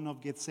Garden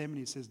of Gethsemane,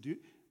 he says,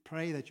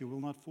 pray that you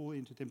will not fall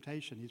into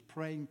temptation. He's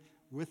praying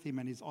with him,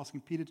 and he's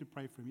asking Peter to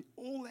pray for him.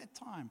 All that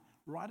time,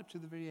 right up to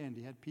the very end,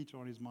 he had Peter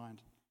on his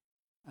mind.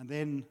 And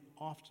then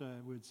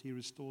afterwards, he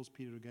restores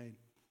Peter again.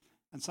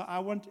 And so I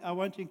want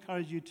to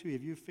encourage you too.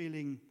 If you're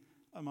feeling,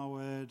 oh my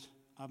word,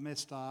 I've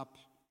messed up,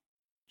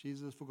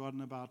 Jesus has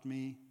forgotten about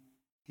me,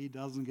 He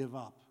doesn't give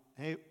up.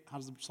 Hey, how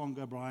does the song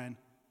go, Brian?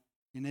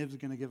 He never's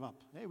going to give up.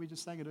 Hey, we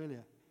just sang it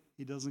earlier.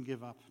 He doesn't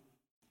give up.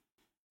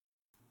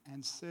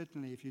 And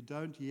certainly, if you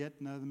don't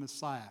yet know the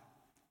Messiah,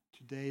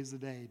 today is the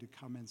day to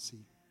come and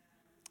see.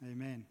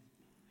 Amen.